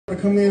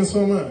come in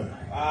somewhere?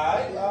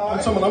 I'm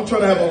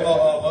trying to have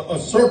a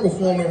circle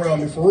formed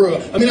around me, for real.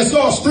 I mean, it's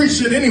all street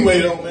shit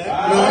anyway, though, man. You know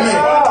what I mean?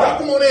 Y'all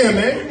come on in,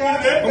 man.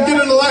 I'm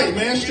getting the light,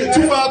 man. Shit,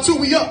 252,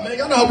 we up, man.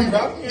 Y'all know how we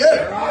rock.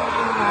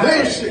 Yeah.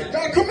 Damn shit.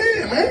 Y'all come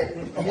in,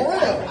 man. I'm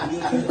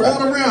around.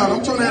 Crowd around.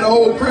 I'm trying to have the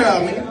whole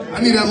crowd, man. I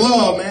need that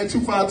love, man.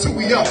 252,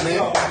 we up, man.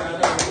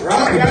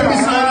 Right, the baby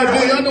sign that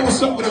day. Y'all know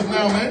what's up with us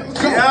now, man.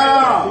 Let's go.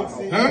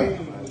 Huh?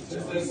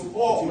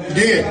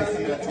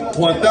 Yeah.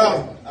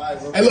 1,000.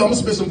 Hey, look, I'm gonna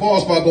spit some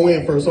balls before I go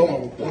in first. Hold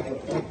on.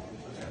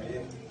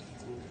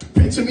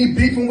 Picture me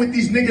beefing with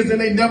these niggas and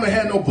they never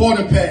had no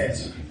boarding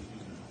pass.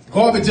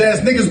 Garbage ass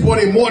niggas, boy,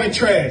 they more than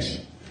trash.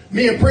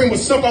 Me and Preem would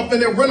suck off in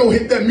that rental,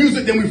 hit that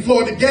music, then we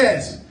floored the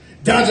gas.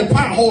 Dodging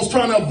potholes,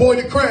 trying to avoid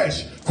the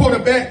crash.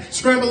 Quarterback,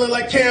 scrambling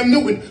like Cam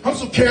Newton. I'm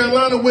so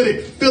Carolina with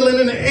it. Feeling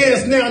in the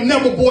ass now,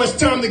 never, boy, it's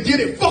time to get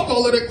it. Fuck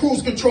all of that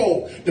cruise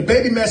control. The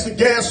baby master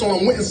gas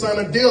on, went and signed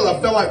a deal. I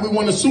felt like we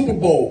won the Super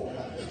Bowl.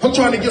 I'm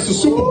trying to get some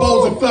Super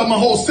Bowls and flood my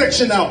whole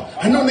section out.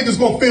 I know niggas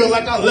gonna feel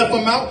like I left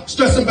them out,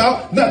 stress them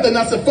out. Nothing,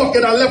 I said, fuck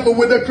it, I left it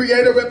with a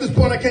creator. At this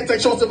point, I can't take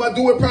shots. If I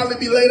do it, probably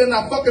be later. And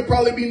I fuck it,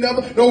 probably be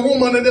never. No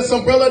room under this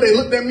umbrella. They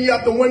looked at me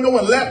out the window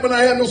and laughed when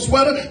I had no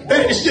sweater.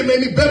 Damn, this shit made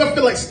me better.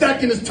 Feel like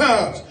stacking his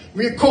times.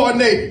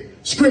 Reincarnated.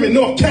 Screaming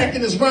North Cack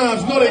in his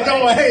rhymes. Know they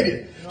all hate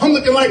it. I'm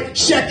looking like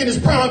Shaq in his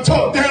prime,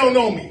 talk down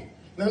on me.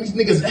 Now these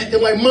niggas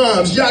acting like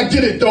moms. Y'all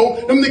get it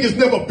though. Them niggas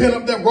never been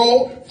up that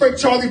road. Frank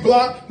Charlie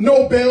Block,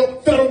 no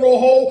bail, federal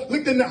hole.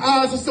 Looked in the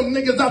eyes of some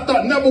niggas I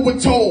thought never would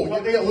told. Yeah,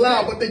 they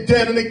alive, but they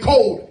dead and they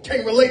cold.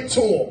 Can't relate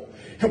to them.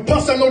 And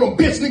plus I know them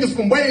bitch niggas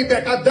from way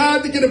back. I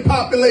died to get in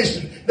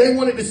population. They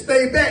wanted to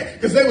stay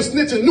back, cause they was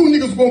snitching. New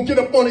niggas won't get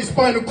up on their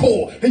spinal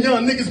cord. And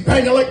young niggas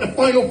banging like the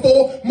Final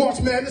Four. March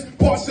Madness,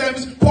 part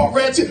savage, part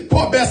ratchet,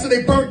 part bastard,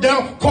 they burnt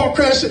down. Car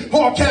crashing,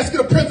 hard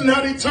casket of prison,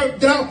 how they turned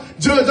down.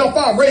 Judge off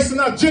our race and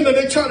our gender,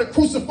 they trying to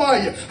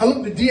crucify you. I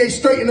looked the DA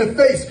straight in the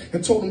face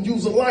and told him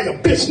you's a liar.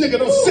 Bitch nigga,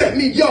 don't set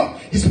me up.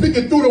 He's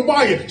speaking through the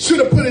wire.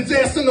 Should've put his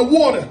ass in the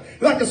water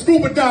like a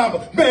scuba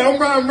diver. Man, I'm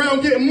riding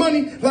around getting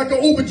money like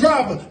an Uber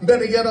driver.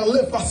 Better yet, I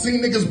lift. I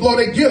seen niggas blow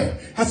their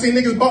gift. I seen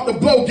niggas about to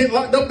blow, get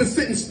locked up and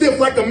sitting stiff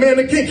like a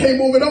mannequin. Can't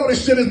move it. All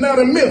this shit is not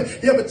a myth.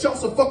 Yeah, but y'all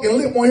so fucking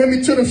lit. Won't hear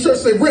me till them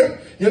shirts say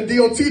rip. Your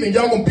DOT, then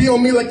y'all gonna be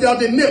on me like y'all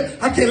did nip.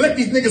 I can't let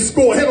these niggas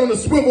score head on the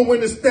swivel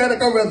when it's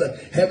static. I'd rather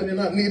have it and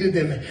not need it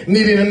than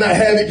need it and not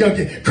have it. Y'all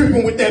get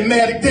creeping with that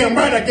Matic. Damn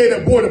right, I gave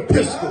that boy the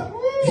pistol.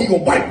 He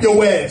gon' wipe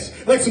your ass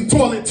like some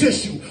toilet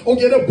tissue. Oh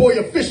yeah, that boy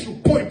official.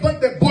 Point blank,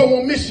 that boy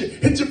won't miss you.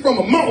 Hit you from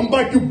a mountain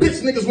bike, you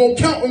bitch niggas won't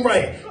count them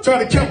right.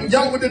 Try to count them,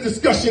 y'all with the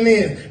discussion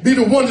in. Be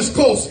the one that's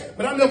close,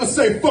 but I never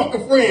say fuck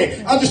a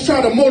friend. I just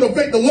try to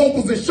motivate the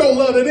locals and show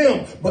love to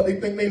them. But they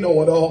think they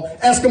know it all.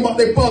 Ask them about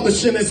their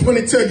publishing, that's when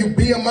they tell you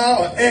BMI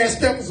or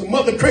ASCAP or some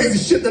other crazy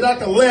shit that I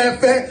can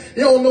laugh at.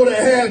 You don't know the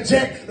half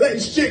jack,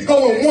 letting shit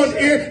go in one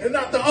ear and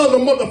not the other,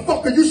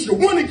 motherfucker. You should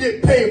want to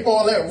get paid for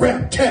all that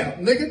rap cap,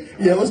 nigga.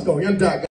 Yeah, let's go, young doc.